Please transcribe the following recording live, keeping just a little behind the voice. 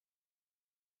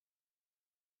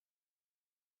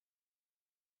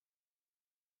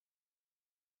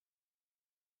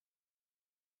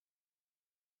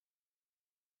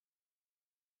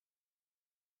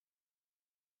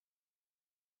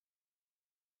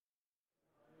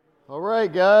All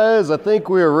right, guys, I think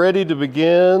we are ready to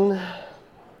begin.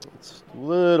 It's a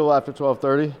little after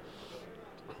 12:30.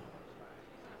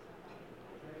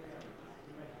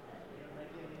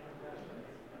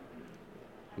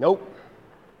 Nope.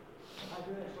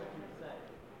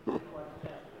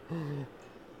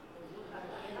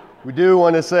 We do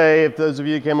want to say, if those of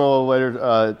you who came a little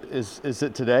later, is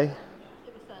it today?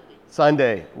 It was Sunday.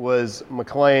 Sunday was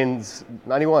McLean's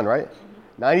 91, right?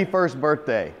 91st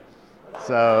birthday.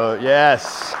 So,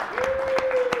 yes.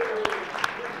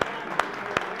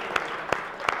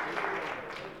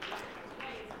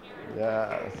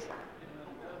 Yes.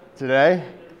 Today?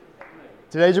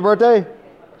 Today's your birthday?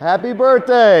 Happy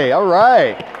birthday. All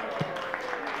right.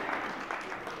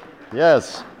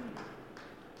 Yes.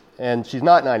 And she's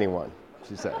not 91,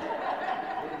 she said.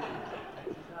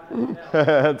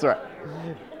 That's right.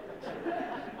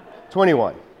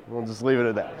 21. We'll just leave it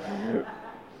at that.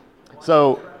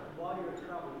 So,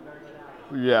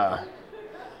 yeah.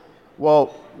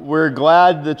 Well, we're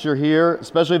glad that you're here,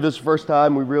 especially if this is the first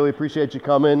time. We really appreciate you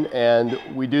coming, and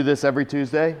we do this every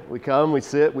Tuesday. We come, we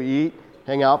sit, we eat,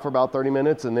 hang out for about 30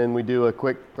 minutes, and then we do a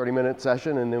quick 30-minute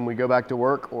session, and then we go back to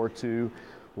work or to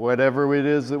whatever it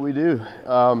is that we do.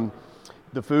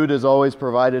 The food is always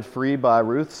provided free by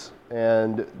Ruth's,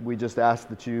 and we just ask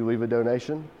that you leave a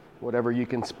donation, whatever you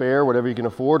can spare, whatever you can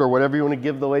afford, or whatever you want to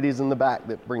give the ladies in the back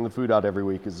that bring the food out every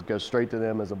week. It goes straight to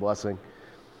them as a blessing.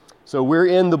 So we're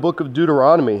in the book of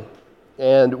Deuteronomy,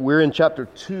 and we're in chapter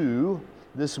 2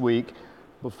 this week.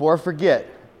 Before I forget,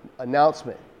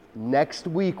 announcement. Next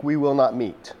week we will not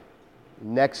meet.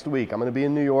 Next week. I'm going to be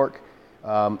in New York.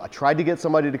 I tried to get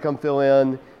somebody to come fill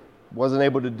in. Wasn't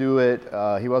able to do it.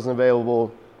 He wasn't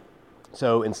available.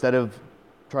 So instead of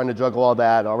trying to juggle all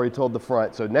that, I already told the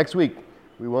front. So next week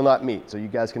we will not meet. So you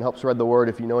guys can help spread the word.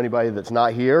 If you know anybody that's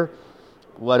not here,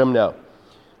 let them know.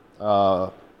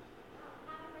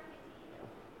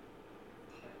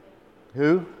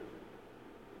 Who?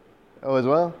 Oh, as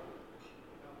well?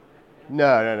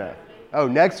 No. Oh,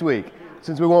 next week,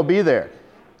 since we won't be there.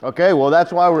 Okay, well,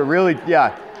 that's why we're really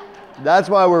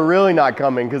not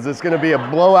coming, because it's going to be a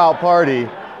blowout party.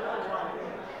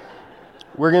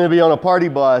 We're going to be on a party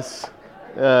bus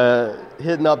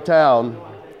hitting uptown.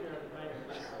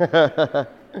 The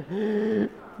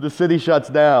city shuts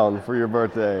down for your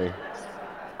birthday.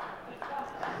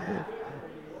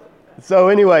 So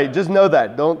anyway, just know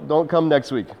that. Don't come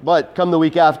next week, but come the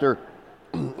week after,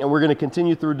 and we're going to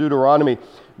continue through Deuteronomy.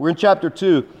 We're in chapter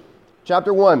 2.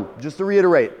 Chapter 1, just to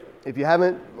reiterate, if you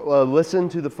haven't listened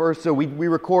to the first, so we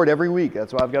record every week.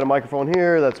 That's why I've got a microphone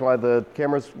here. That's why the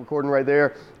camera's recording right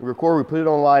there. We put it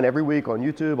online every week on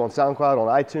YouTube, on SoundCloud, on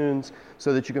iTunes,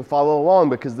 so that you can follow along,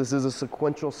 because this is a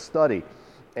sequential study.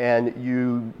 And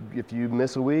if you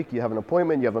miss a week, you have an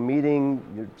appointment, you have a meeting,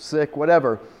 you're sick,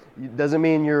 whatever, it doesn't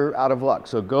mean you're out of luck.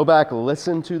 So go back,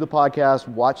 listen to the podcast,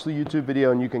 watch the YouTube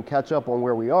video, and you can catch up on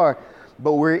where we are.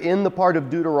 But we're in the part of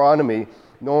Deuteronomy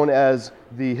known as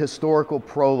the historical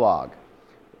prologue.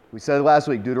 We said last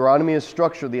week, Deuteronomy is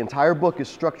structured, the entire book is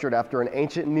structured after an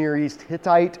ancient Near East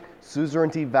Hittite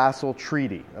suzerainty vassal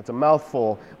treaty. That's a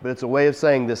mouthful, but it's a way of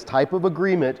saying this type of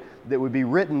agreement that would be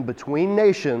written between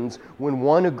nations when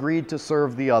one agreed to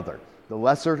serve the other. The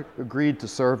lesser agreed to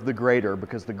serve the greater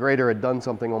because the greater had done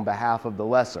something on behalf of the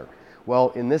lesser. Well,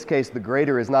 in this case, the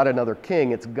greater is not another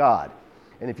king, it's God.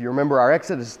 And if you remember our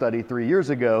Exodus study 3 years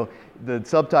ago, the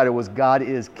subtitle was God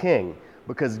is King,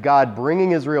 because God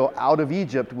bringing Israel out of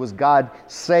Egypt was God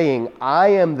saying, I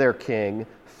am their king,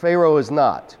 Pharaoh is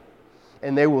not.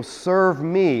 And they will serve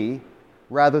me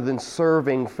rather than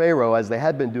serving Pharaoh, as they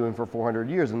had been doing for 400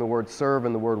 years. And the word serve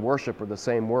and the word worship are the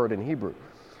same word in Hebrew.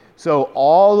 So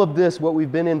all of this, what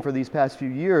we've been in for these past few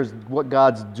years, what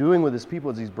God's doing with his people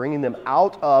is he's bringing them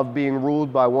out of being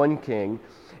ruled by one king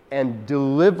and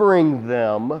delivering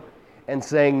them and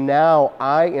saying, now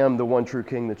I am the one true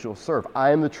king that you'll serve.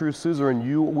 I am the true suzerain.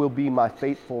 You will be my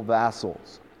faithful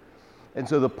vassals. And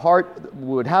so the part that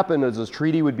would happen is this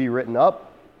treaty would be written up.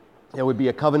 There would be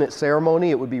a covenant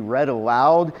ceremony. It would be read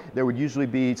aloud. There would usually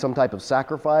be some type of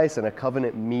sacrifice, and a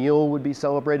covenant meal would be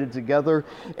celebrated together.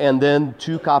 And then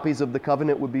 2 copies of the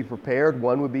covenant would be prepared.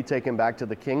 One would be taken back to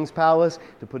the king's palace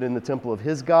to put in the temple of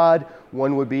his God.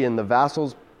 One would be in the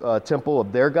vassals' temple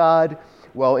of their God.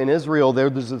 Well, in Israel,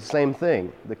 there's the same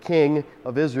thing. The king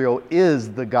of Israel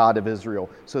is the God of Israel.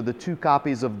 So the 2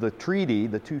 copies of the treaty,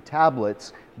 the 2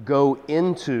 tablets, go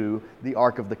into the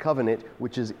Ark of the Covenant,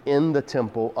 which is in the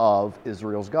temple of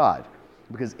Israel's God.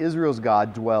 Because Israel's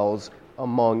God dwells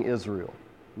among Israel,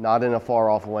 not in a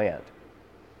far-off land.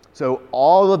 So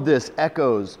all of this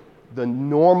echoes the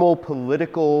normal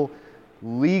political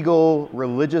legal,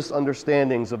 religious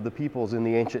understandings of the peoples in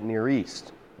the ancient Near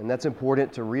East. And that's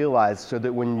important to realize so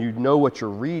that when you know what you're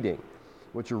reading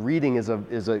is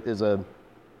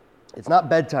it's not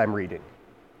bedtime reading,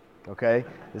 okay?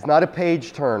 It's not a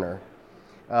page turner.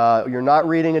 You're not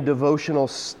reading a devotional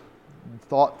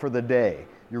thought for the day.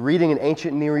 You're reading an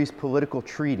ancient Near East political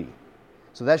treaty.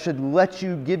 So that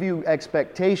should give you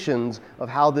expectations of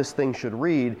how this thing should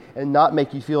read and not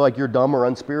make you feel like you're dumb or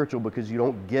unspiritual because you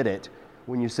don't get it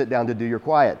when you sit down to do your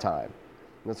quiet time.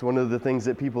 That's one of the things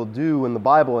that people do in the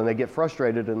Bible, and they get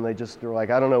frustrated and they're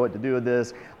like, I don't know what to do with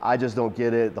this. I just don't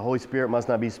get it. The Holy Spirit must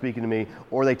not be speaking to me.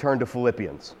 Or they turn to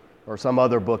Philippians or some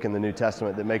other book in the New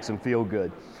Testament that makes them feel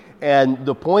good. And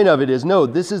the point of it is, no,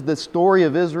 this is the story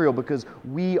of Israel because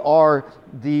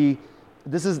this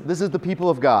is the people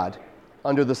of God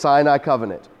under the Sinai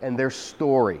covenant and their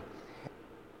story.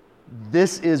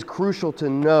 This is crucial to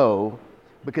know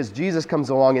because Jesus comes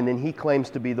along and then he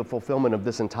claims to be the fulfillment of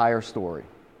this entire story.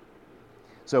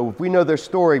 So if we know their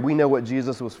story, we know what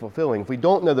Jesus was fulfilling. If we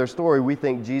don't know their story, we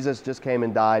think Jesus just came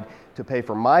and died to pay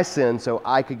for my sin so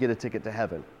I could get a ticket to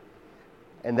heaven.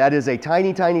 And that is a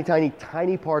tiny, tiny, tiny,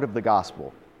 tiny part of the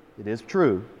gospel. It is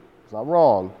true. It's not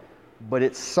wrong. But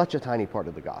it's such a tiny part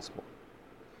of the gospel.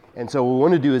 And so what we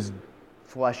want to do is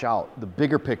flesh out the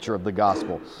bigger picture of the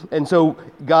gospel. And so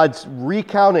God's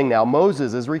recounting now,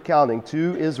 Moses is recounting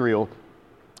to Israel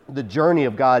the journey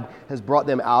of God has brought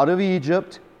them out of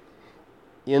Egypt,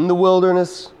 in the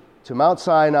wilderness, to Mount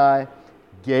Sinai,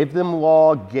 gave them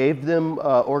law, gave them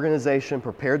organization,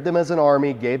 prepared them as an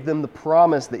army, gave them the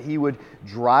promise that he would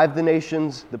drive the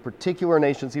nations, the particular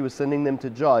nations he was sending them to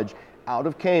judge, out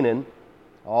of Canaan.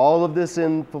 All of this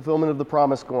in fulfillment of the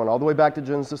promise going all the way back to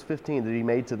Genesis 15 that he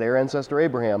made to their ancestor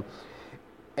Abraham.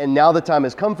 And now the time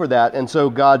has come for that. And so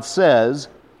God says,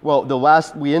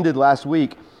 we ended last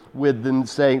week with them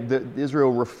saying that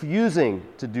Israel refusing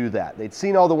to do that. They'd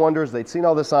seen all the wonders, they'd seen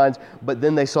all the signs, but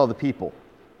then they saw the people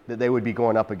that they would be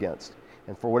going up against.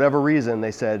 And for whatever reason,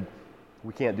 they said,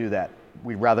 we can't do that.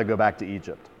 We'd rather go back to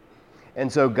Egypt.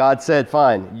 And so God said,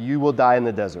 fine, you will die in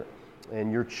the desert,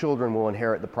 and your children will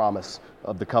inherit the promise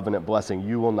of the covenant blessing.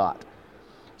 You will not.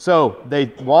 So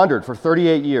they wandered for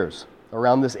 38 years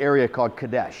around this area called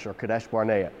Kadesh, or Kadesh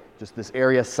Barnea, just this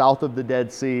area south of the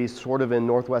Dead Sea, sort of in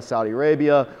northwest Saudi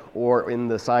Arabia, or in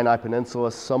the Sinai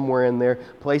Peninsula, somewhere in there.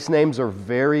 Place names are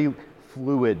very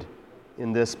fluid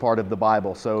in this part of the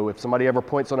Bible. So if somebody ever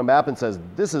points on a map and says,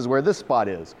 this is where this spot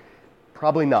is,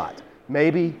 probably not.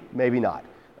 Maybe, maybe not.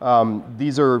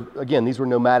 These were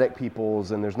nomadic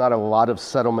peoples, and there's not a lot of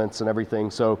settlements and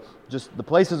everything. So just the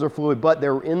places are fluid, but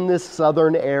they're in this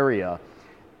southern area.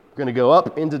 Going to go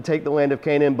up into take the land of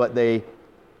Canaan, but they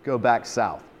go back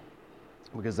south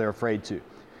because they're afraid to.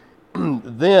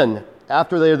 Then,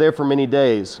 after they are there for many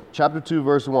days, chapter 2,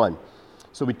 verse 1.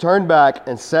 So we turned back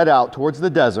and set out towards the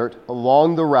desert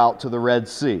along the route to the Red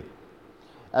Sea,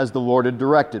 as the Lord had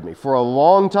directed me. For a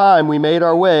long time we made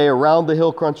our way around the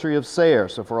hill country of Seir.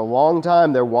 So for a long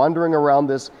time they're wandering around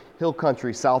this hill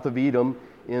country south of Edom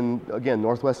in, again,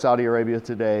 northwest Saudi Arabia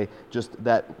today, just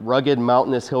that rugged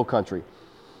mountainous hill country.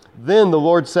 Then the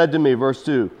Lord said to me, verse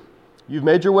 2, you've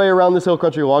made your way around this hill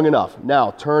country long enough.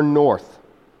 Now turn north.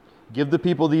 Give the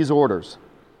people these orders.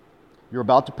 You're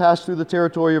about to pass through the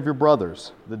territory of your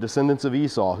brothers, the descendants of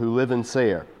Esau, who live in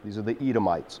Seir. These are the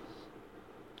Edomites.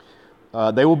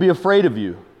 They will be afraid of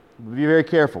you. Be very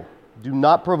careful. Do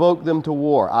not provoke them to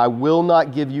war. I will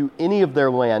not give you any of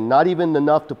their land, not even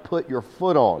enough to put your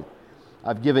foot on.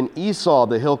 I've given Esau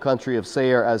the hill country of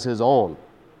Seir as his own.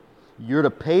 You're to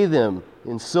pay them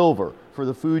in silver for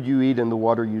the food you eat and the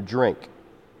water you drink.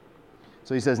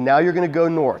 So he says, now you're going to go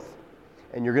north,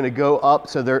 and you're going to go up.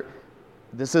 So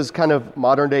this is kind of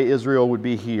modern day Israel would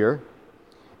be here,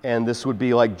 and this would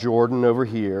be like Jordan over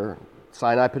here,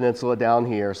 Sinai Peninsula down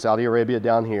here, Saudi Arabia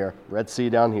down here, Red Sea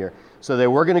down here. So they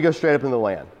were going to go straight up in the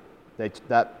land.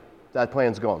 That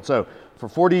plan's gone. So for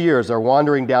 40 years, they're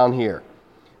wandering down here.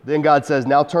 Then God says,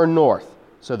 now turn north.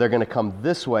 So they're going to come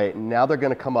this way, and now they're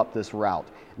going to come up this route.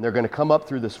 And they're going to come up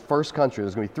through this first country.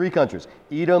 There's going to be 3 countries: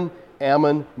 Edom,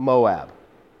 Ammon, Moab.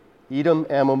 Edom,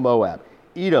 Ammon, Moab.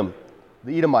 Edom,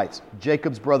 the Edomites,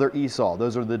 Jacob's brother Esau.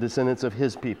 Those are the descendants of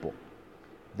his people.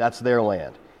 That's their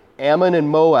land. Ammon and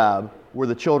Moab were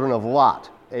the children of Lot,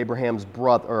 Abraham's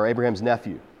brother, or Abraham's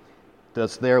nephew.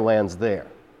 That's their lands there.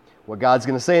 What God's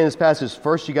going to say in this passage is,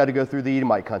 first you got to go through the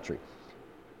Edomite country.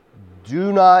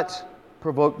 Do not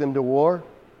provoke them to war.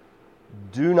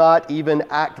 Do not even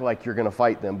act like you're going to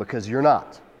fight them, because you're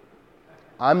not.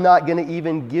 I'm not going to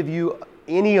even give you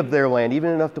any of their land,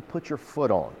 even enough to put your foot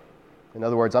on. In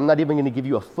other words, I'm not even going to give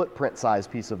you a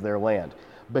footprint-sized piece of their land.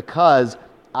 because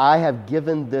I have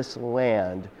given this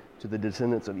land to the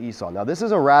descendants of Esau. Now, this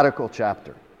is a radical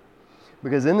chapter,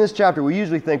 because in this chapter, we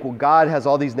usually think, well, God has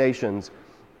all these nations,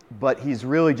 but he's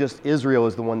really just, Israel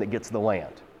is the one that gets the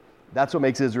land. That's what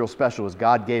makes Israel special, is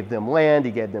God gave them land,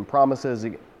 he gave them promises.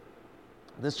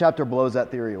 This chapter blows that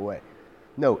theory away.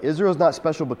 No, Israel's not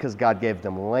special because God gave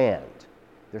them land.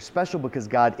 They're special because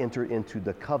God entered into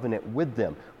the covenant with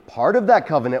them. Part of that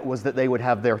covenant was that they would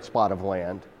have their spot of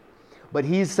land. But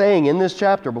he's saying in this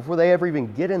chapter, before they ever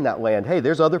even get in that land, hey,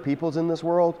 there's other peoples in this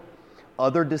world,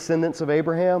 other descendants of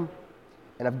Abraham,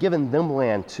 and I've given them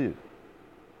land too.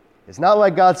 It's not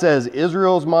like God says,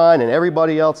 Israel's mine and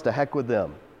everybody else, to heck with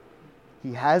them.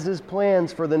 He has his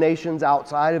plans for the nations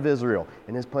outside of Israel,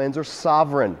 and his plans are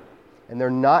sovereign, and they're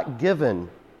not given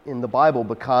in the Bible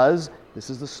because this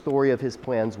is the story of his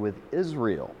plans with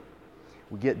Israel.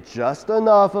 We get just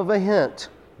enough of a hint,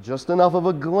 just enough of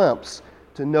a glimpse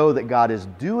to know that God is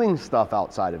doing stuff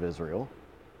outside of Israel,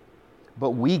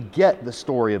 but we get the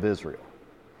story of Israel.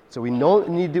 So we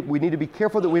need to be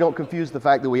careful that we don't confuse the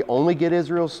fact that we only get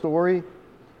Israel's story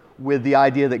with the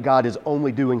idea that God is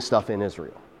only doing stuff in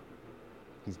Israel.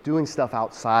 He's doing stuff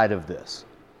outside of this.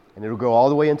 And it'll go all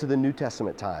the way into the New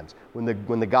Testament times when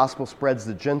the gospel spreads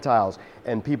to Gentiles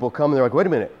and people come and they're like, wait a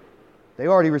minute, they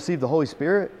already received the Holy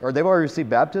Spirit, or they've already received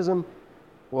baptism?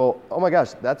 Well, oh my gosh,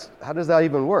 how does that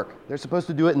even work? They're supposed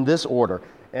to do it in this order.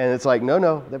 And it's like,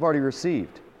 no, they've already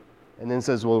received. And then it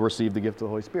says, well, receive the gift of the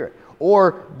Holy Spirit.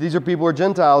 Or these are people who are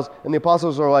Gentiles, and the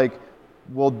apostles are like,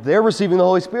 well, they're receiving the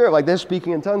Holy Spirit, like they're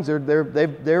speaking in tongues.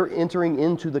 They're entering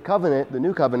into the covenant, the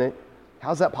new covenant.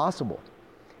 How's that possible?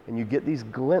 And you get these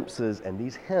glimpses and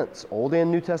these hints, Old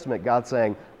and New Testament, God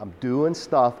saying, I'm doing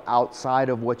stuff outside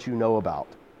of what you know about.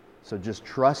 So just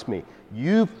trust me.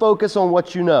 You focus on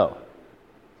what you know,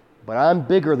 but I'm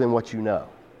bigger than what you know.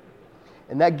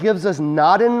 And that gives us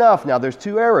not enough. Now, there's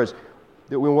two errors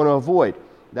that we want to avoid.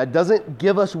 That doesn't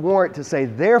give us warrant to say,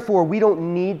 therefore, we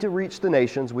don't need to reach the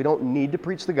nations. We don't need to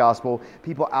preach the gospel.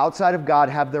 People outside of God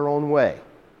have their own way.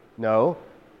 No,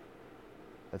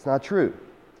 that's not true.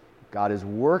 God is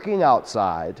working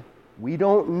outside. We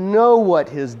don't know what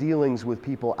his dealings with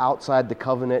people outside the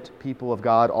covenant people of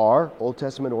God are, Old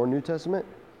Testament or New Testament.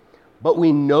 But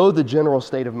we know the general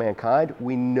state of mankind.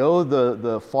 We know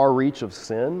the far reach of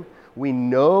sin. We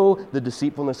know the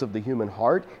deceitfulness of the human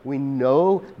heart. We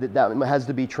know that has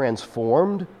to be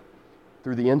transformed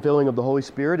through the infilling of the Holy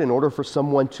Spirit in order for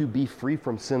someone to be free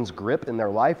from sin's grip in their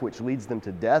life, which leads them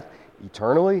to death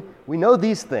eternally. We know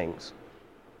these things.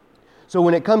 So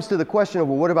when it comes to the question of,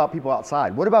 well, what about people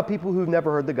outside? What about people who've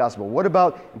never heard the gospel? What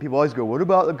about, and people always go, what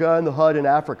about the guy in the hut in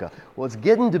Africa? Well, it's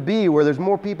getting to be where there's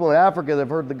more people in Africa that have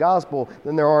heard the gospel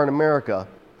than there are in America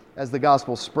as the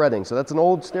gospel's spreading. So that's an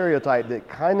old stereotype that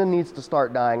kind of needs to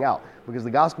start dying out, because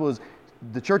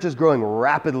the church is growing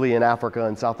rapidly in Africa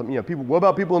and South America. People, what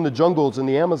about people in the jungles in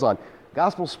the Amazon?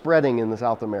 Gospel's spreading in the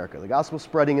South America. The gospel's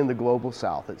spreading in the global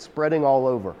South. It's spreading all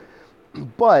over.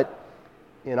 But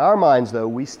in our minds, though,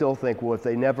 we still think, well, if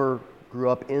they never grew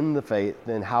up in the faith,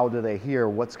 then how do they hear?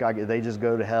 What's God? They just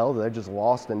go to hell? They're just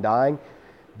lost and dying?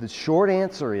 The short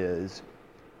answer is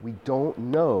we don't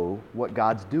know what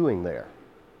God's doing there.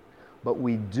 But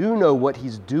we do know what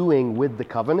he's doing with the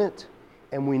covenant,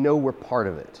 and we know we're part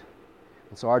of it.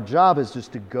 And so our job is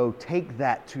just to go take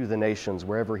that to the nations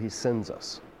wherever he sends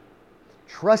us,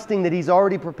 trusting that he's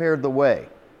already prepared the way,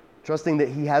 trusting that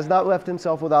he has not left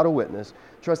himself without a witness,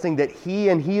 trusting that he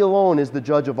and he alone is the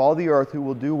judge of all the earth who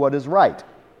will do what is right.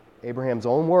 Abraham's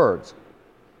own words.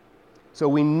 So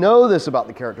we know this about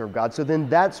the character of God, so then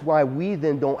that's why we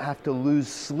then don't have to lose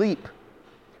sleep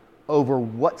over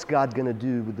what's God going to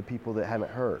do with the people that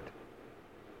haven't heard.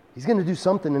 He's going to do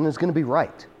something, and it's going to be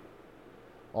right.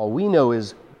 All we know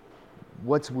is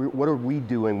what are we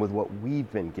doing with what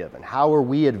we've been given? How are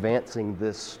we advancing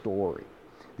this story?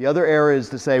 The other error is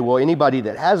to say, well, anybody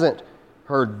that hasn't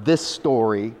heard this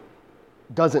story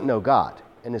doesn't know God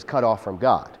and is cut off from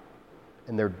God.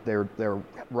 And they're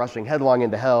rushing headlong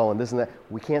into hell and this and that.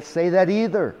 We can't say that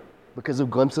either because of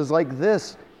glimpses like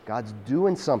this. God's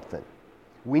doing something.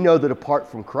 We know that apart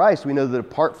from Christ, we know that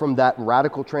apart from that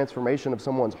radical transformation of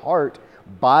someone's heart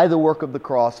by the work of the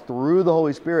cross through the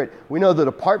Holy Spirit, we know that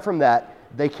apart from that,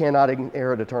 they cannot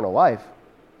inherit eternal life.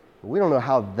 But we don't know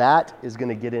how that is going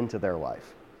to get into their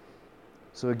life.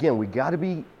 So again, we got to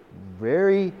be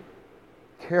very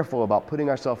careful about putting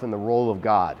ourselves in the role of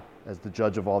God as the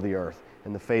judge of all the earth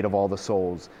and the fate of all the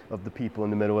souls of the people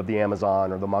in the middle of the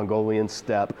Amazon or the Mongolian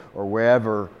steppe or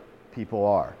wherever people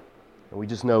are. And we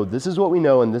just know this is what we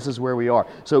know and this is where we are.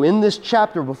 So in this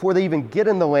chapter, before they even get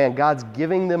in the land, God's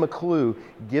giving them a clue,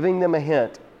 giving them a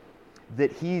hint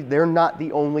that they're not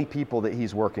the only people that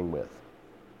he's working with.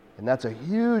 And that's a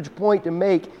huge point to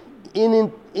make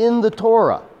in the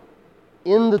Torah.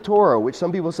 In the Torah, which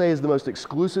some people say is the most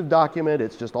exclusive document.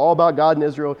 It's just all about God and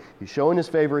Israel. He's showing his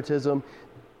favoritism.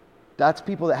 That's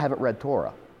people that haven't read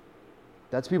Torah.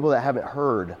 That's people that haven't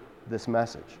heard this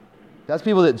message. That's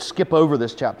people that skip over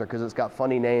this chapter because it's got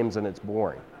funny names and it's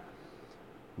boring.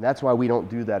 And that's why we don't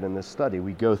do that in this study.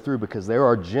 We go through because there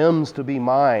are gems to be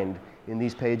mined in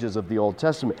these pages of the Old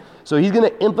Testament. So he's going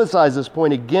to emphasize this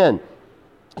point again.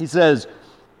 He says,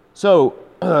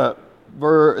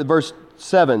 verse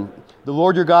 7, the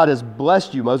Lord your God has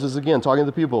blessed you. Moses again talking to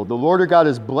the people. The Lord your God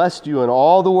has blessed you in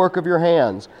all the work of your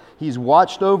hands. He's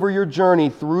watched over your journey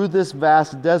through this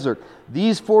vast desert.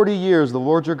 These 40 years the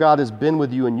Lord your God has been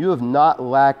with you, and you have not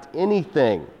lacked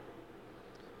anything.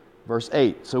 Verse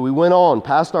 8, so we went on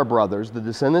past our brothers, the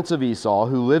descendants of Esau,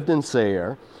 who lived in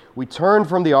Seir. We turned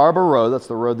from the Arbor Road, that's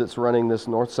the road that's running this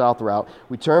north-south route.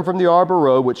 We turned from the Arbor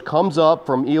Road, which comes up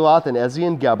from Elath and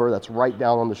Ezion Geber, that's right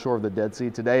down on the shore of the Dead Sea.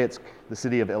 Today it's the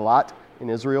city of Eilat in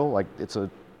Israel, like it's a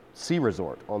sea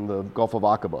resort on the Gulf of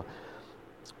Aqaba.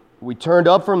 We turned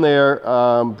up from there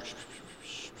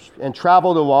and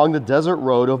traveled along the desert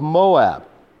road of Moab,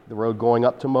 the road going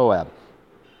up to Moab.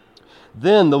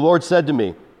 Then the Lord said to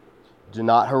me, do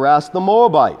not harass the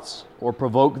Moabites or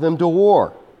provoke them to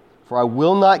war, for I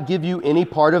will not give you any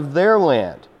part of their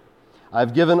land.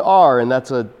 I've given Ar, and that's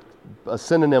a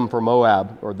synonym for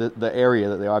Moab, or the area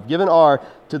that they are. I've given Ar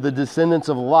to the descendants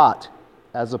of Lot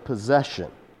as a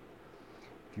possession.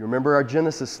 If you remember our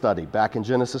Genesis study, back in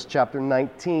Genesis chapter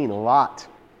 19, Lot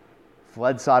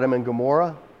fled Sodom and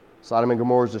Gomorrah. Sodom and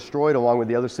Gomorrah was destroyed along with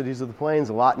the other cities of the plains.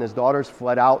 Lot and his daughters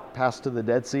fled out past to the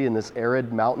Dead Sea in this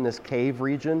arid, mountainous cave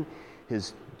region.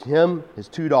 His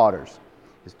two daughters.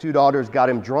 His two daughters got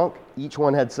him drunk. Each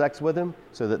one had sex with him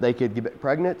so that they could get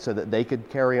pregnant, so that they could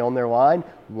carry on their line.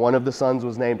 One of the sons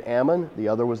was named Ammon. The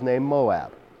other was named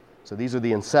Moab. So these are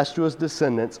the incestuous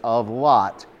descendants of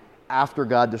Lot after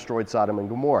God destroyed Sodom and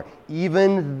Gomorrah.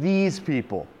 Even these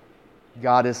people,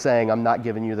 God is saying, I'm not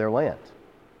giving you their land.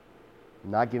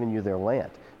 I'm not giving you their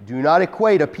land. Do not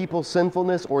equate a people's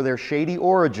sinfulness or their shady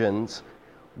origins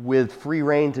with free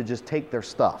reign to just take their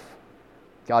stuff.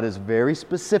 God is very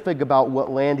specific about what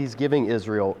land he's giving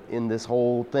Israel in this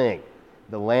whole thing.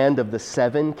 The land of the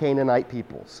 7 Canaanite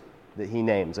peoples that he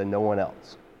names and no one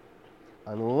else.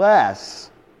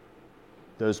 Unless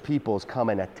those peoples come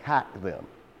and attack them,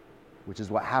 which is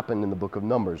what happened in the book of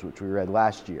Numbers, which we read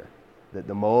last year. That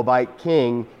the Moabite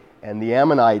king and the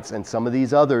Ammonites and some of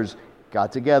these others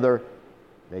got together,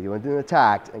 they went and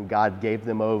attacked, and God gave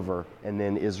them over, and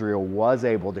then Israel was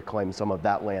able to claim some of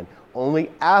that land.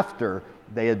 Only after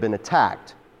they had been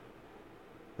attacked.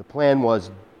 The plan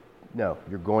was, no,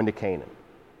 you're going to Canaan.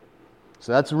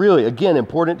 So that's really, again,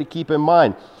 important to keep in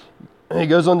mind. He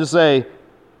goes on to say,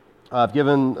 I've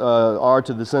given Ar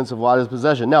to the descendants of Lot as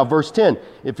possession. Now, verse 10,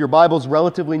 if your Bible's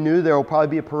relatively new, there will probably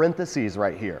be a parenthesis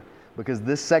right here, because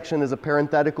this section is a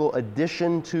parenthetical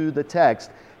addition to the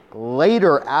text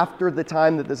later, after the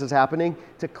time that this is happening,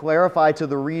 to clarify to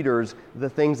the readers the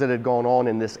things that had gone on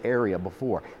in this area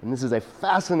before. And this is a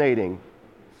fascinating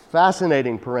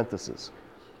parenthesis.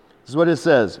 This is what it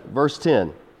says, verse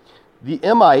 10. The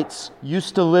Emites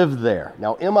used to live there.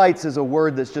 Now, Emites is a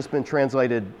word that's just been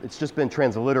translated, it's just been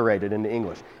transliterated into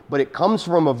English. But it comes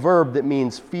from a verb that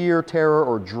means fear, terror,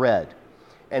 or dread.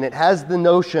 And it has the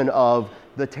notion of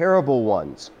the terrible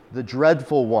ones, the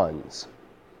dreadful ones.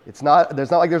 There's not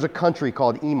like there's a country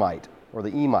called Emite or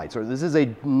the Emites, or this is a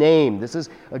name. This is,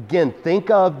 again, think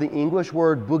of the English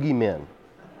word boogeymen.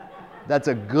 That's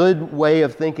a good way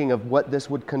of thinking of what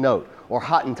this would connote. Or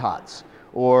Hottentots,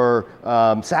 or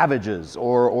savages,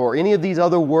 or any of these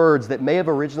other words that may have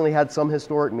originally had some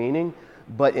historic meaning,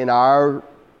 but in our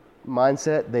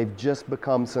mindset, they've just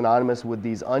become synonymous with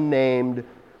these unnamed,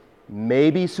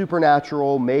 maybe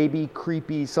supernatural, maybe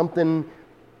creepy, something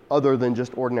other than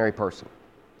just ordinary person.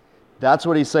 That's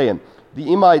what he's saying. The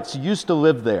Emites used to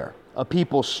live there, a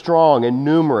people strong and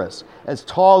numerous, as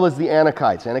tall as the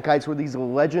Anakites. Anakites were these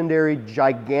legendary,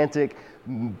 gigantic,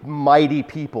 mighty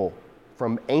people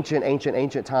from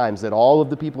ancient times, that all of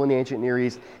the people in the ancient Near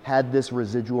East had this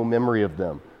residual memory of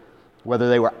them. Whether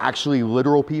they were actually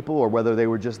literal people or whether they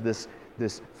were just this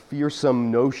fearsome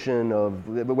notion of,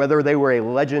 whether they were a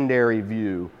legendary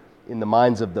view in the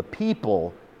minds of the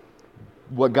people,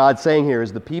 what God's saying here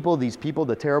is these people,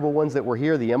 the terrible ones that were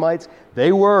here, the Emites,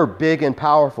 they were big and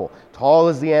powerful, tall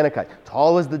as the Anakites,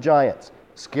 tall as the giants,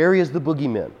 scary as the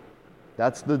boogeymen.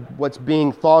 That's what's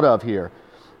being thought of here.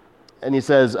 And he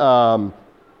says,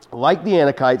 like the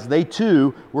Anakites, they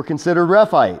too were considered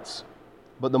Rephaites.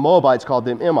 but the Moabites called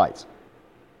them Emites.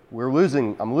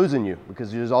 I'm losing you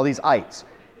because there's all these ites.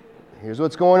 Here's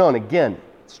what's going on. Again,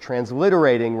 it's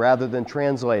transliterating rather than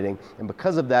translating, and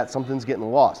because of that, something's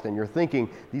getting lost, and you're thinking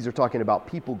these are talking about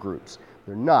people groups.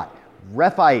 They're not.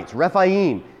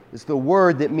 Rephaim is the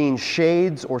word that means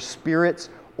shades or spirits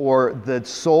or the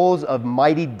souls of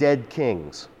mighty dead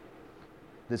kings.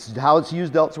 This is how it's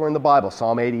used elsewhere in the Bible.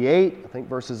 Psalm 88, I think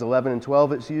verses 11 and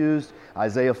 12 it's used.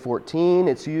 Isaiah 14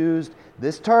 it's used.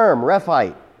 This term,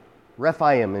 Rephaim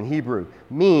in Hebrew,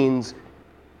 means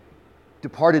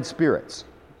departed spirits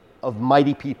of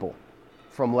mighty people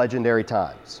from legendary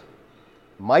times.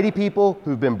 Mighty people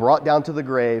who've been brought down to the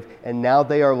grave, and now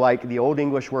they are like the Old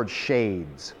English word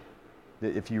shades.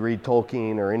 If you read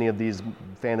Tolkien or any of these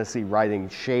fantasy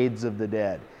writings, shades of the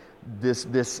dead.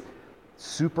 This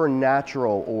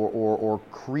supernatural or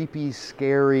creepy,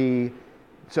 scary.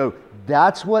 So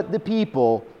that's what the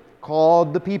people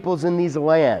called the peoples in these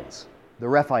lands. The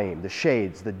Rephaim, the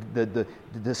shades,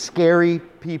 the scary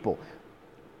people.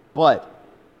 But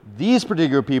these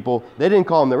particular people, they didn't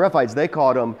call them the Rephites, they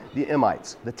called them the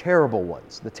Emites, the terrible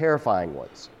ones, the terrifying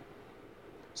ones.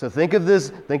 So think of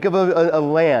a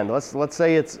land, let's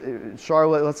say it's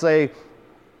Charlotte, let's say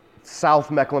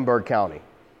South Mecklenburg County.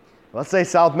 Let's say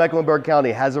South Mecklenburg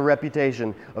County has a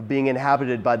reputation of being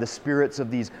inhabited by the spirits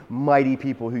of these mighty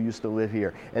people who used to live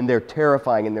here. And they're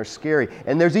terrifying and they're scary.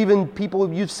 And there's even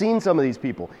people, you've seen some of these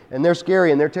people, and they're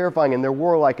scary and they're terrifying and they're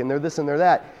warlike and they're this and they're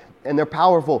that. And they're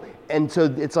powerful. And so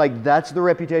it's like that's the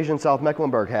reputation South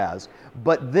Mecklenburg has.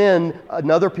 But then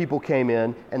another people came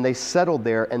in and they settled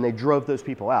there and they drove those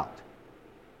people out.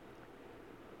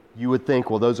 You would think,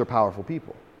 well, those are powerful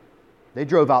people. They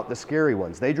drove out the scary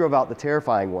ones. They drove out the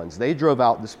terrifying ones. They drove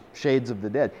out the shades of the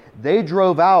dead. They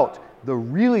drove out the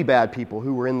really bad people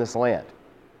who were in this land.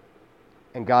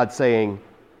 And God's saying,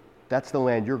 that's the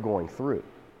land you're going through.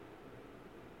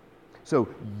 So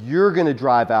you're going to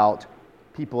drive out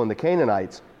people in the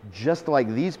Canaanites just like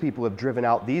these people have driven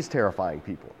out these terrifying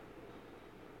people.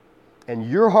 And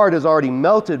your heart has already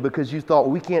melted because you thought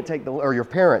we can't take or your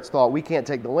parents thought we can't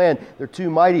take the land. They're too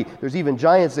mighty. There's even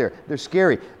giants there. They're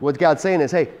scary. What God's saying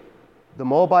is, hey, the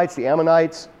Moabites, the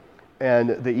Ammonites,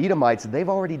 and the Edomites, they've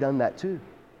already done that too.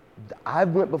 I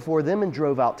went before them and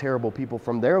drove out terrible people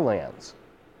from their lands.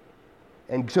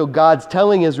 And so God's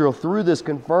telling Israel through this,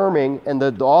 confirming, and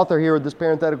the author here of this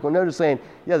parenthetical note is saying,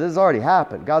 yeah, this has already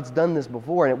happened. God's done this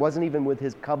before, and it wasn't even with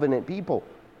his covenant people.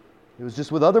 It was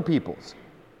just with other peoples.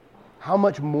 How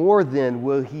much more then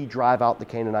will he drive out the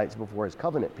Canaanites before his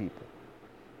covenant people?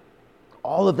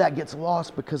 All of that gets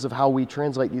lost because of how we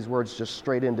translate these words just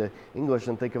straight into English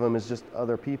and think of them as just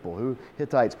other people.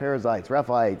 Hittites, Perizzites,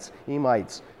 Rephites,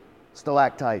 Emites,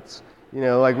 Stalactites. You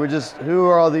know, like who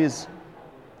are all these?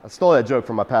 I stole that joke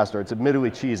from my pastor. It's admittedly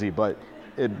cheesy, but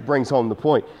it brings home the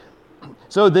point.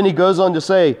 So then he goes on to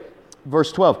say,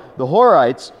 verse 12, the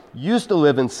Horites used to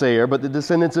live in Seir, but the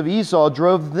descendants of Esau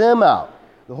drove them out.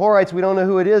 The Horites, we don't know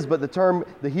who it is, but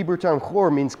the Hebrew term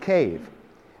Hor means cave.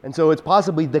 And so it's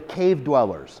possibly the cave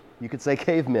dwellers. You could say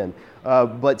cavemen,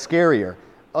 but scarier.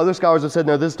 Other scholars have said,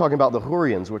 no, this is talking about the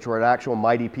Hurrians, which were an actual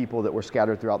mighty people that were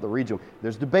scattered throughout the region.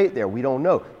 There's debate there. We don't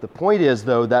know. The point is,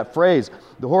 though, that phrase,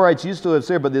 the Horites used to live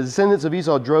there, but the descendants of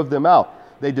Esau drove them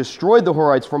out. They destroyed the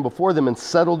Horites from before them and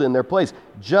settled in their place,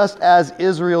 just as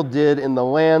Israel did in the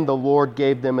land the Lord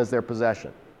gave them as their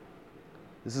possession.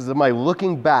 This is my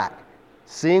looking back,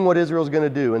 seeing what Israel's going to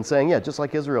do and saying, yeah, just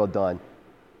like Israel had done,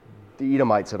 the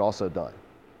Edomites had also done.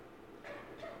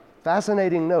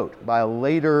 Fascinating note by a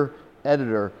later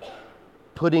editor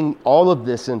putting all of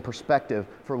this in perspective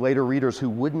for later readers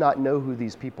who would not know who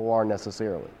these people are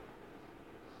necessarily.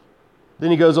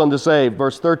 Then he goes on to say,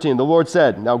 verse 13, the Lord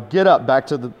said, now get up, back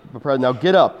to the present, now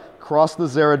get up, cross the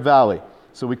Zered Valley.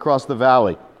 So we crossed the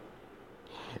valley.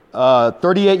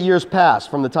 38 years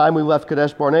passed from the time we left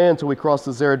Kadesh Barnea until we crossed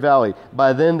the Zered Valley.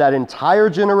 By then, that entire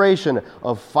generation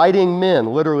of fighting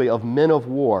men, literally of men of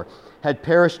war, had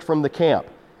perished from the camp,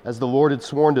 as the Lord had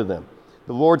sworn to them.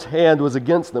 The Lord's hand was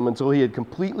against them until he had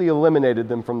completely eliminated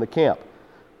them from the camp.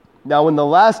 Now, when the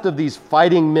last of these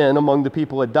fighting men among the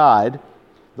people had died,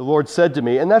 the Lord said to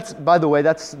me, and that's, by the way,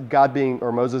 that's God being,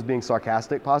 or Moses being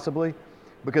sarcastic possibly,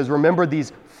 because remember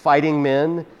these fighting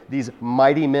men, these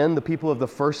mighty men, the people of the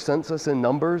first census in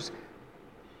Numbers,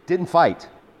 didn't fight.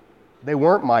 They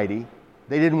weren't mighty.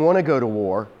 They didn't want to go to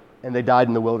war, and they died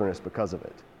in the wilderness because of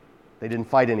it. They didn't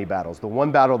fight any battles. The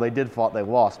one battle they did fight, they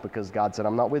lost because God said,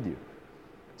 I'm not with you.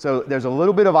 So there's a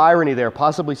little bit of irony there,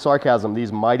 possibly sarcasm,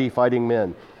 these mighty fighting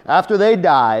men. After they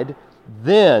died,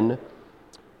 then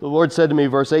the Lord said to me,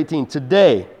 verse 18,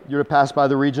 today you're to pass by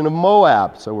the region of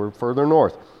Moab, so we're further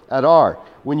north. Adar.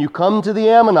 When you come to the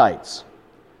Ammonites,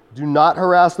 do not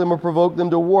harass them or provoke them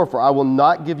to war, for I will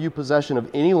not give you possession of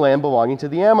any land belonging to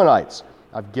the Ammonites.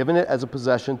 I've given it as a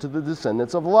possession to the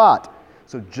descendants of Lot.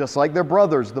 So just like their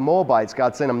brothers, the Moabites,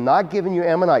 God's saying, I'm not giving you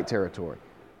Ammonite territory.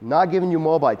 I'm not giving you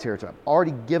Moabite territory. I've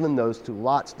already given those to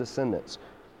Lot's descendants.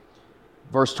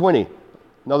 Verse 20,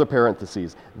 another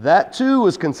parenthesis. That too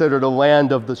was considered a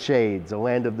land of the shades, a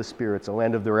land of the spirits, a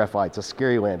land of the Rephites, a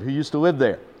scary land. Who used to live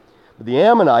there? But the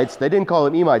Ammonites, they didn't call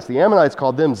them Emites. The Ammonites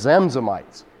called them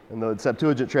Zamzumites. And the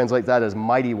Septuagint translates that as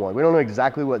mighty one. We don't know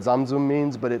exactly what Zamzum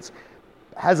means, but it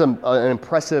has an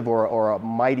impressive or a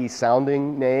mighty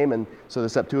sounding name. And so the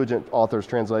Septuagint authors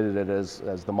translated it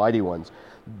as the mighty ones.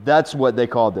 That's what they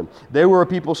called them. They were a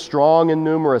people strong and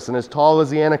numerous and as tall as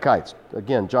the Anakites.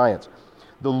 Again, giants.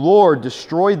 The Lord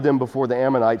destroyed them before the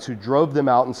Ammonites, who drove them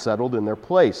out and settled in their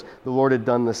place. The Lord had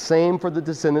done the same for the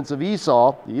descendants of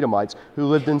Esau, the Edomites, who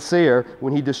lived in Seir,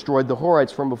 when he destroyed the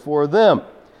Horites from before them.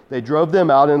 They drove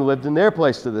them out and lived in their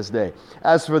place to this day.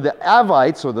 As for the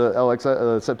Avites, or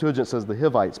the Septuagint says the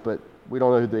Hivites, but we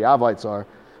don't know who the Avites are,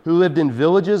 who lived in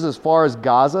villages as far as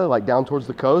Gaza, like down towards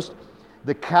the coast,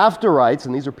 the Caphtorites,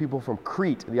 and these are people from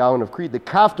Crete, the island of Crete, the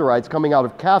Caphtorites coming out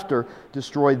of Caphtor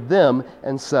destroyed them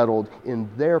and settled in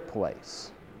their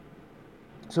place.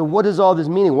 So what does all this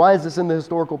mean? Why is this in the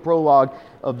historical prologue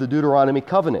of the Deuteronomy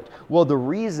covenant? Well, the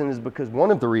reason is because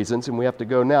one of the reasons, and we have to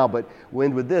go now, but we'll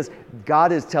end with this.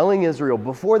 God is telling Israel,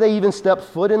 before they even step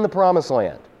foot in the promised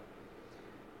land,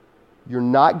 you're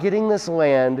not getting this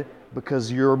land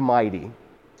because you're mighty.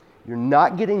 You're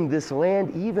not getting this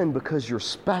land even because you're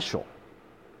special.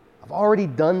 I've already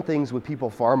done things with people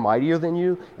far mightier than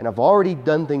you, and I've already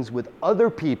done things with other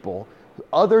people,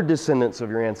 other descendants of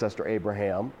your ancestor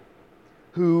Abraham,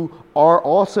 who are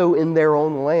also in their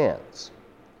own lands.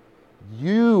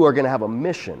 You are going to have a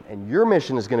mission, and your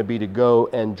mission is going to be to go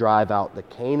and drive out the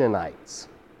Canaanites.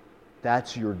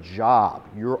 That's your job.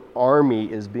 Your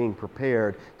army is being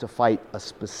prepared to fight a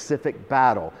specific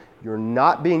battle. You're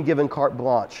not being given carte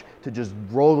blanche to just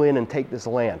roll in and take this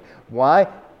land. Why?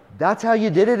 That's how you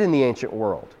did it in the ancient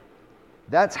world.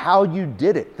 That's how you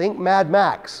did it. Think Mad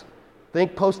Max.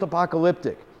 Think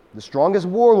post-apocalyptic. The strongest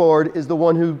warlord is the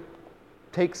one who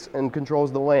takes and controls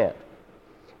the land.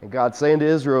 And God's saying to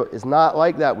Israel, it's not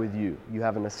like that with you. You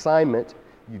have an assignment.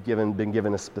 You've been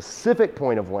given a specific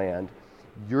point of land.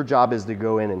 Your job is to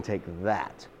go in and take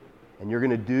that. And you're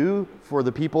going to do for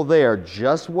the people there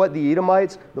just what the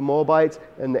Edomites, the Moabites,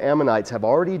 and the Ammonites have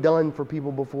already done for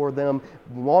people before them,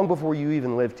 long before you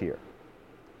even lived here.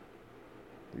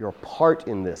 You're a part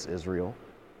in this, Israel.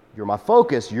 You're my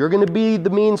focus. You're going to be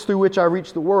the means through which I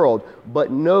reach the world,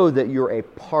 but know that you're a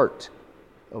part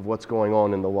of what's going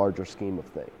on in the larger scheme of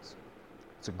things.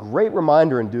 It's a great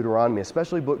reminder in Deuteronomy,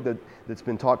 especially a book that's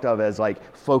been talked of as like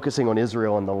focusing on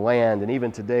Israel and the land. And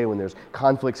even today when there's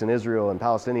conflicts in Israel and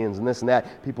Palestinians and this and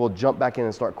that, people jump back in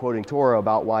and start quoting Torah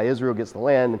about why Israel gets the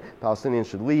land and Palestinians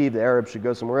should leave, the Arabs should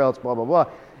go somewhere else, blah, blah, blah.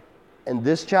 And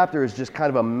this chapter is just kind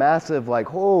of a massive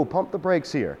like, oh, pump the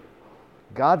brakes here.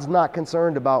 God's not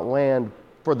concerned about land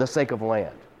for the sake of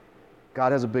land.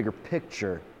 God has a bigger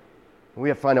picture. We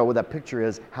have to find out what that picture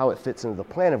is, how it fits into the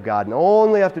plan of God. And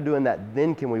only after doing that,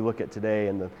 then can we look at today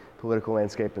and the political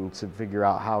landscape and to figure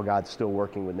out how God's still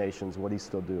working with nations, what he's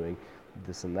still doing,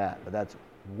 this and that. But that's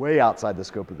way outside the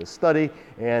scope of this study,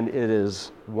 and it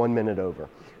is 1 minute over.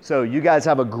 So you guys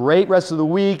have a great rest of the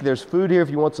week. There's food here if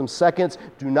you want some seconds.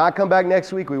 Do not come back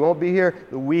next week. We won't be here.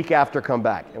 The week after, come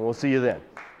back, and we'll see you then.